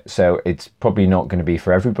about it. So it's probably not going to be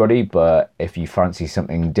for everybody, but if you fancy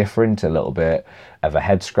something different, a little bit of a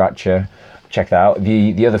head scratcher, check that out.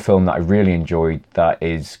 The other film that I really enjoyed that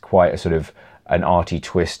is quite a sort of an arty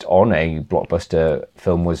twist on a blockbuster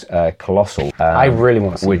film was Colossal. I really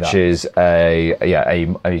want to see which that. Is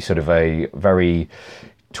a sort of a very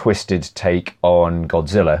twisted take on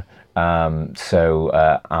Godzilla.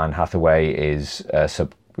 So Anne Hathaway is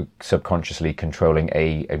subconsciously controlling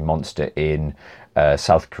a monster in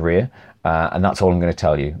South Korea. And that's all I'm going to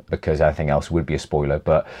tell you, because anything else would be a spoiler.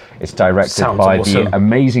 But it's directed Sounds by awesome. the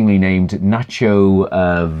amazingly named Nacho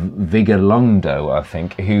Vigalondo, I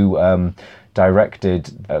think, who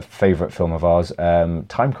directed a favourite film of ours,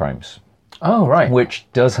 Time Crimes, Oh, right. which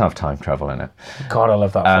does have time travel in it. God, I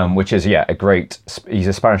love that film. Which is, a great... He's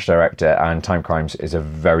a Spanish director, and Time Crimes is a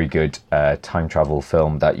very good time travel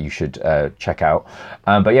film that you should check out.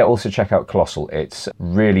 But yeah, also check out Colossal. It's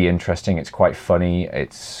really interesting. It's quite funny.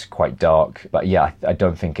 It's quite dark. But yeah, I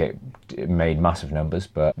don't think it made massive numbers,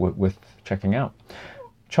 but worth checking out.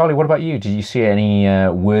 Charlie, what about you? Did you see any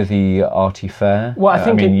worthy arty fare? Well, I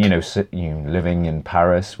think living in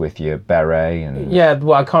Paris with your beret and... Yeah,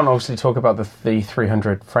 well, I can't obviously talk about the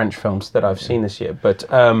 300 French films that I've seen this year, but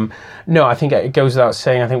no, I think it goes without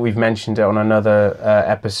saying. I think we've mentioned it on another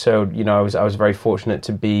episode. You know, I was very fortunate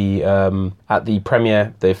to be at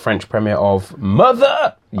the French premiere of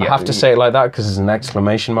Mother. I have to say it like that because there's an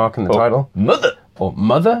exclamation mark in the title. Mother! Or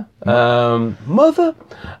Mother. Mother.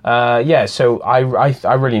 Yeah, so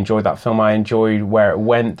I really enjoyed that film. I enjoyed where it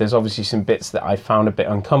went. There's obviously some bits that I found a bit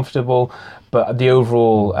uncomfortable, but the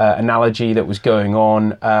overall analogy that was going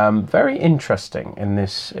on, very interesting in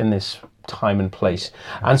this time and place,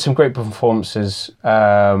 and some great performances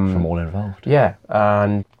From all involved. Yeah,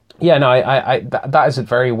 and yeah, no, that is a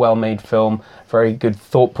very well-made film, very good,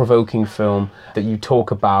 thought-provoking film that you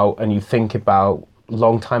talk about and you think about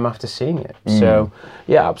long time after seeing it. So,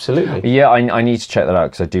 yeah, absolutely. Yeah, I need to check that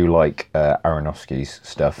out because I do like Aronofsky's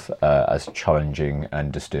stuff, as challenging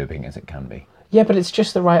and disturbing as it can be. Yeah, but it's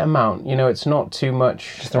just the right amount. You know, it's not too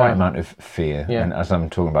much. Just the right amount of fear. Yeah. And as I'm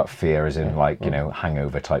talking about fear, as in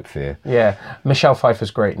hangover type fear. Yeah, Michelle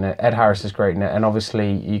Pfeiffer's great in it. Ed Harris is great in it, and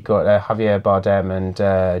obviously you got Javier Bardem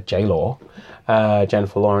and J-Law,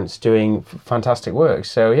 Jennifer Lawrence doing fantastic work.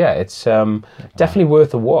 So yeah, it's definitely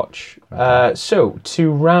worth a watch. So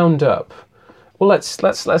to round up, well,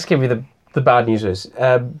 let's give you the bad news is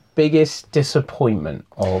biggest disappointment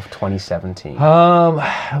of 2017.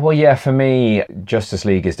 Well, yeah, for me, Justice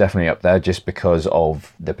League is definitely up there just because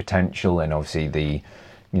of the potential and obviously the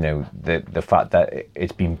fact that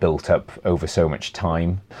it's been built up over so much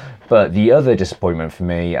time. But the other disappointment for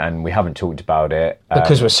me, and we haven't talked about it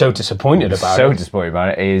because we're so disappointed about it. So disappointed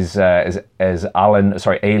about it is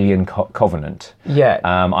Alien Covenant. Yeah.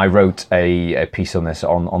 I wrote a piece on this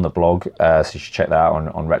on the blog, so you should check that out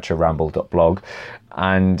on retroramble.blog.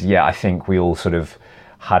 And yeah, I think we all sort of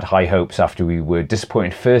had high hopes after we were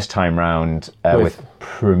disappointed first time round with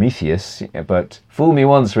Prometheus, but fool me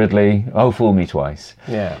once, Ridley, oh, fool me twice.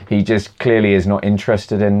 Yeah. He just clearly is not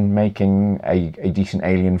interested in making a decent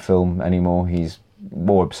alien film anymore. He's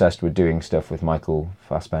more obsessed with doing stuff with Michael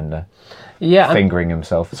Fassbender. Yeah. Fingering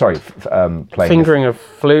himself. Sorry, playing... Fingering a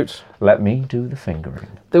flute. Let me do the fingering.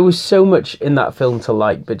 There was so much in that film to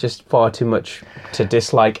like, but just far too much to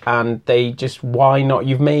dislike, and they just, why not?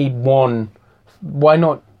 You've made one... Why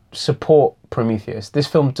not support Prometheus? This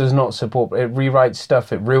film does not support. It rewrites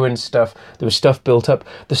stuff. It ruins stuff. There was stuff built up.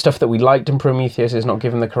 The stuff that we liked in Prometheus is not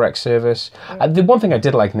given the correct service. The one thing I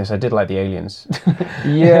did like in this, I did like the aliens.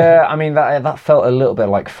 Yeah, I mean that felt a little bit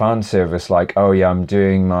like fan service. Like, oh yeah, I'm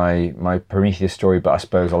doing my Prometheus story, but I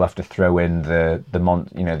suppose I'll have to throw in the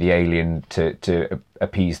alien to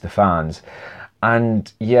appease the fans.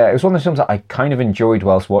 And yeah, it was one of those films that I kind of enjoyed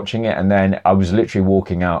whilst watching it, and then I was literally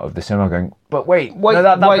walking out of the cinema going, but wait, no,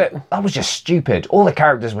 that was just stupid. All the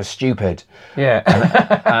characters were stupid. Yeah.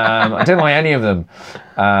 I didn't like any of them.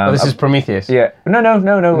 This is Prometheus. Yeah. No,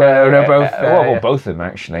 both. Well, both of them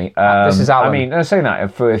actually. This is Alan. I mean, saying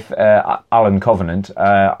that with Alan Covenant,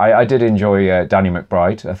 I did enjoy Danny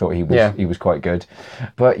McBride. I thought he was quite good.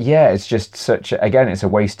 But yeah, it's just it's a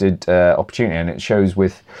wasted opportunity, and it shows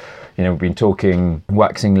with. We've been talking,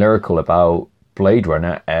 waxing lyrical about Blade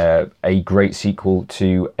Runner, a great sequel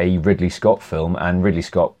to a Ridley Scott film, and Ridley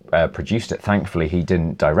Scott produced it. Thankfully, he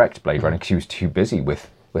didn't direct Blade Runner because he was too busy with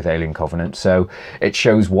Alien Covenant. So it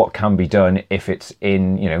shows what can be done if it's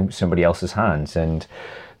in, somebody else's hands. And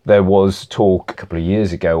there was talk a couple of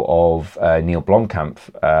years ago of Neil Blomkamp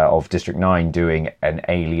of District 9 doing an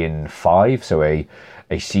Alien 5, so a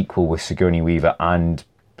sequel with Sigourney Weaver and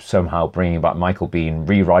somehow bringing back Michael Biehn,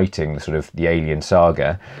 rewriting the Alien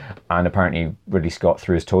saga, and apparently Ridley Scott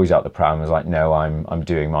threw his toys out the pram and was like, no, I'm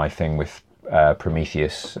doing my thing with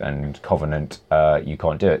Prometheus and Covenant. You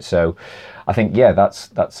can't do it. So I think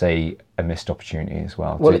that's a missed opportunity as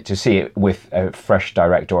well, to see it with a fresh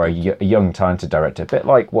director or a young talented director, a bit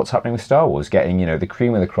like what's happening with Star Wars, getting the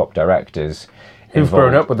cream of the crop directors who've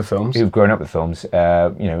grown up with the films,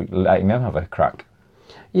 letting them have a crack.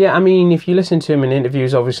 Yeah, I mean, if you listen to him in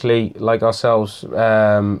interviews, obviously, like ourselves,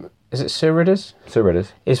 is it Sir Ridders? Sir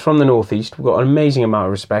Ridders. Is from the Northeast. We've got an amazing amount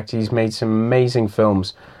of respect. He's made some amazing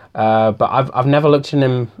films. But I've never looked at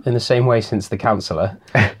him in the same way since The Counsellor.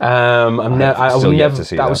 I will never.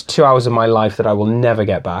 That was 2 hours of my life that I will never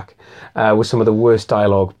get back. With some of the worst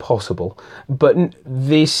dialogue possible. But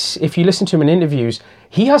this, if you listen to him in interviews,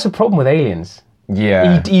 he has a problem with aliens.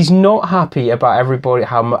 Yeah, he's not happy about everybody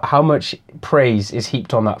how much praise is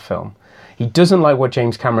heaped on that film. He doesn't like what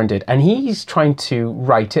James Cameron did, and he's trying to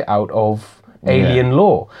write it out of alien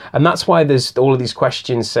lore. And that's why there's all of these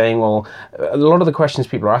questions saying, well, a lot of the questions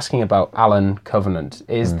people are asking about Alien Covenant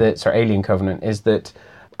is that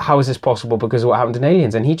how is this possible because of what happened in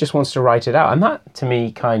Aliens? And he just wants to write it out. And that, to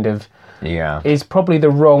me, kind of is probably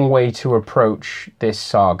the wrong way to approach this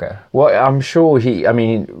saga. Well, I'm sure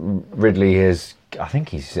Ridley is, I think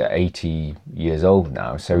he's 80 years old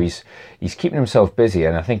now, so he's keeping himself busy.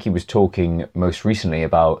 And I think he was talking most recently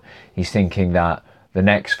about, he's thinking that the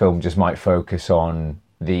next film just might focus on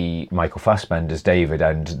the Michael Fassbender's David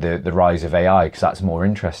and the rise of AI, because that's more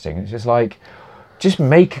interesting. It's just like, just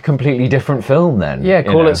make a completely different film then. Yeah,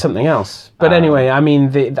 call it something else. But anyway, I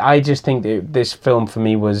mean, I just think that this film for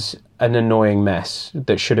me was an annoying mess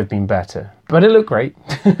that should have been better. But it looked great.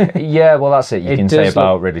 Yeah, well, that's it. You can say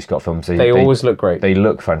about Ridley Scott films. They always look great. They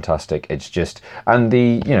look fantastic. It's just... And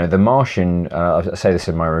The Martian, I say this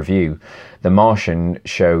in my review, The Martian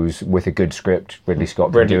shows with a good script, Ridley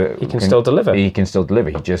Scott can do it. He can still deliver. He can still deliver.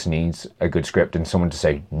 He just needs a good script and someone to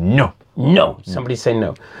say, no. No. Somebody say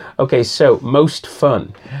no. Okay, so, most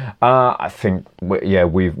fun. I think,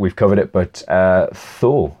 we've covered it, but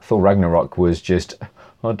Thor Ragnarok was just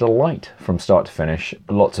a delight from start to finish.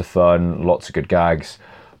 Lots of fun, lots of good gags,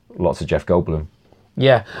 lots of Jeff Goldblum.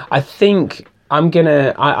 Yeah, I think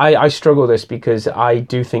I struggle with this because I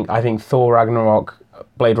think Thor Ragnarok,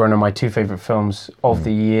 Blade Runner are my two favourite films of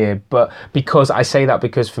the year, but because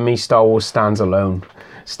for me Star Wars stands alone.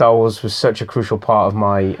 Star Wars was such a crucial part of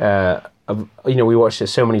my we watched it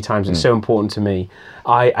so many times. It's so important to me.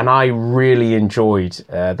 I really enjoyed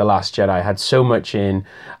The Last Jedi. I had so much in,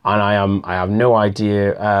 and I have no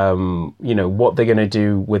idea what they're going to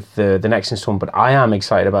do with the next installment, but I am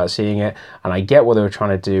excited about seeing it, and I get what they were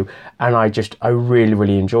trying to do, and I really,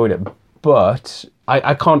 really enjoyed it. But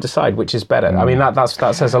I can't decide which is better. I mean, that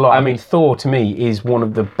says a lot. I mean, Thor, to me, is one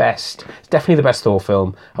of the best, it's definitely the best Thor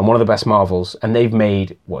film, and one of the best Marvels, and they've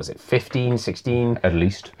made, 15, 16? At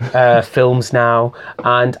least. Films now,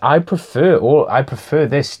 and I prefer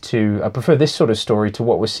this sort of story to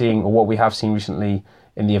what we're seeing, or what we have seen recently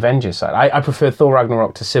in the Avengers side. I prefer Thor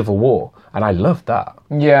Ragnarok to Civil War, and I love that.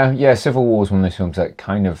 Yeah, Civil War is one of those films that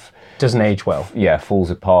kind of... doesn't age well. Yeah,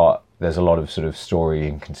 falls apart. There's a lot of sort of story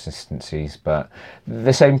inconsistencies, but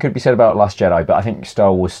the same could be said about Last Jedi, but I think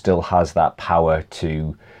Star Wars still has that power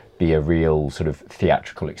to be a real sort of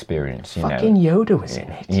theatrical experience. Fucking Yoda was in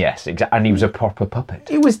it. Yes, exactly, and he was a proper puppet.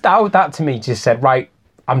 It was that to me just said, right,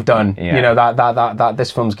 I'm done. Yeah. That this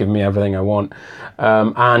film's given me everything I want,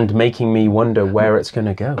 and making me wonder where it's going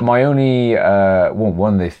to go. My only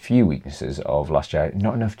one of the few weaknesses of Last Jedi,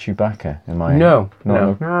 not enough Chewbacca in my... No.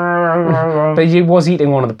 But he was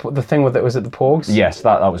eating one of the thing with it. Was it the porgs? Yes,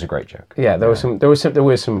 that was a great joke. Yeah, there were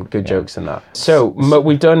some good jokes in that. So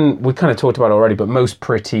we kind of talked about it already, but most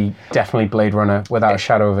pretty, definitely Blade Runner without a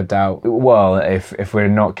shadow of a doubt. Well, if we're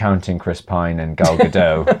not counting Chris Pine and Gal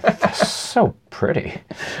Gadot, they're so pretty.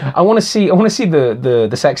 I want to see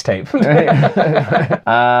the sex tape.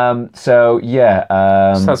 So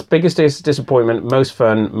that's biggest disappointment, most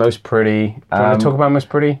fun, most pretty. Do you want to talk about most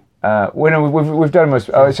pretty? We've done most.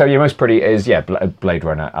 Most pretty is Blade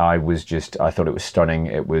Runner. I thought it was stunning.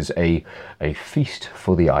 It was a feast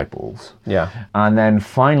for the eyeballs. Yeah. And then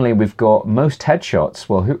finally we've got most headshots.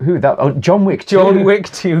 Well, who that? Oh, John Wick 2. John Wick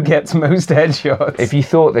 2 gets most headshots. If you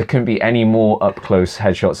thought there couldn't be any more up close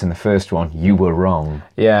headshots in the first one, you were wrong.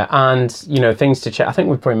 Yeah, and things to check. I think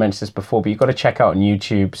we've probably mentioned this before, but you've got to check out on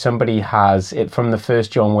YouTube. Somebody has it from the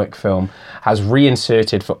first John Wick film, has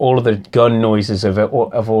reinserted for all of the gun noises of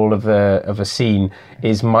all of a scene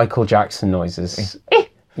is Michael Jackson noises.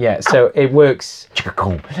 Yeah, so it works.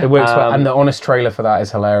 It works well, and the honest trailer for that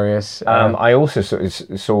is hilarious. I also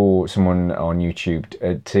saw someone on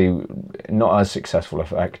YouTube to not as successful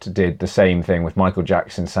effect did the same thing with Michael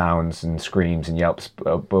Jackson sounds and screams and yelps,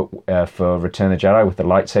 but for Return of the Jedi with the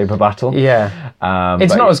lightsaber battle. Yeah,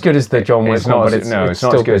 it's not as good as the John Wick one, but it's not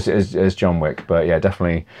as good as John Wick. But yeah,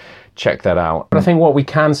 definitely check that out. But I think what we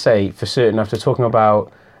can say for certain after talking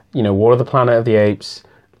about War of the Planet of the Apes,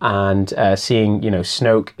 and seeing,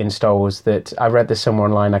 Snoke in Star Wars, that I read this somewhere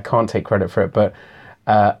online, I can't take credit for it, but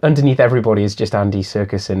underneath everybody is just Andy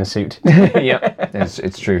Serkis in a suit. Yeah,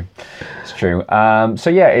 it's true. It's true. So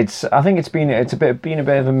yeah, I think it's been a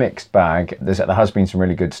bit of a mixed bag. There has been some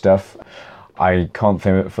really good stuff. I can't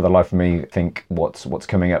think for the life of me think what's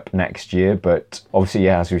coming up next year, but obviously,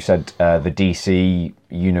 yeah, as we said, the DC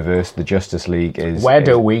universe, the Justice League is... Where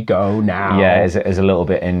do we go now? Yeah, is a little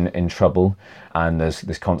bit in trouble, and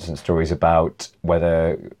there's constant stories about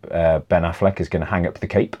whether Ben Affleck is going to hang up the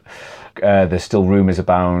cape. There's still rumours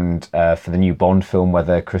abound for the new Bond film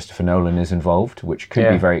whether Christopher Nolan is involved, which could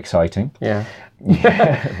be very exciting. Yeah.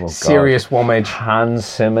 Well, Serious womage. Hans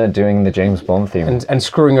Zimmer doing the James Bond theme. And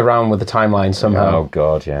screwing around with the timeline somehow. Oh,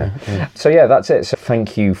 God, yeah. So, yeah, that's it. So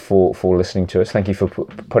thank you for listening to us. Thank you for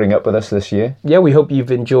putting up with us this year. Yeah, we hope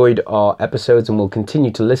you've enjoyed our episodes and will continue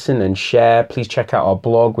to listen and share. Please check out our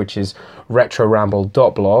blog, which is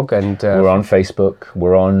retroramble.blog. And we're on Facebook.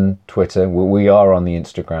 We're on Twitter. We are on the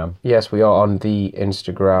Instagram. Yes, we are on the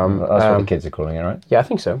Instagram. That's what the kids are calling it, right? Yeah, I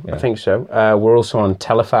think so. Yeah. I think so. We're also on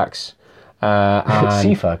Telefax.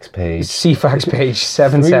 CFAX page. CFAX page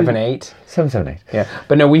 778. 778. Yeah,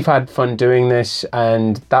 but no, we've had fun doing this,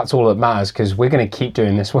 and that's all that matters because we're going to keep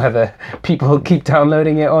doing this whether people keep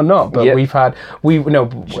downloading it or not. But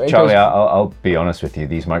Charlie, I'll be honest with you.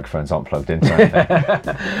 These microphones aren't plugged into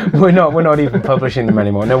anything. We're not even publishing them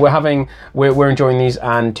anymore. No, we're enjoying these,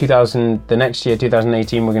 and the next year,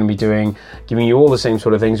 2018, we're going to be giving you all the same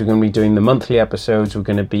sort of things. We're going to be doing the monthly episodes. We're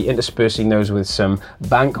going to be interspersing those with some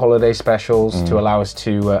bank holiday specials to allow us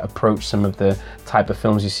to approach some of the type of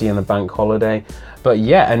films you see on the bank holiday. But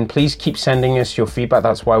yeah, and please keep sending us your feedback.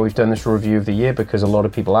 That's why we've done this review of the year, because a lot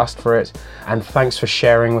of people asked for it. And thanks for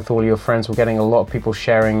sharing with all your friends. We're getting a lot of people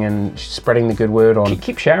sharing and spreading the good word on.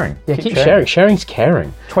 Keep sharing. Yeah, keep sharing. Sharing's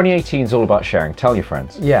caring. 2018 is all about sharing. Tell your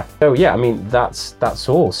friends. Yeah. So yeah, I mean that's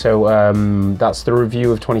all. So that's the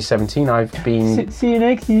review of 2017. I've been. See you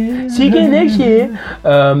next year. See you again next year.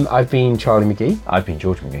 I've been Charlie McGee. I've been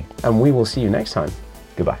George McGee. And we will see you next time.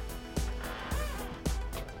 Goodbye.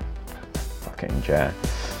 Fucking Jack.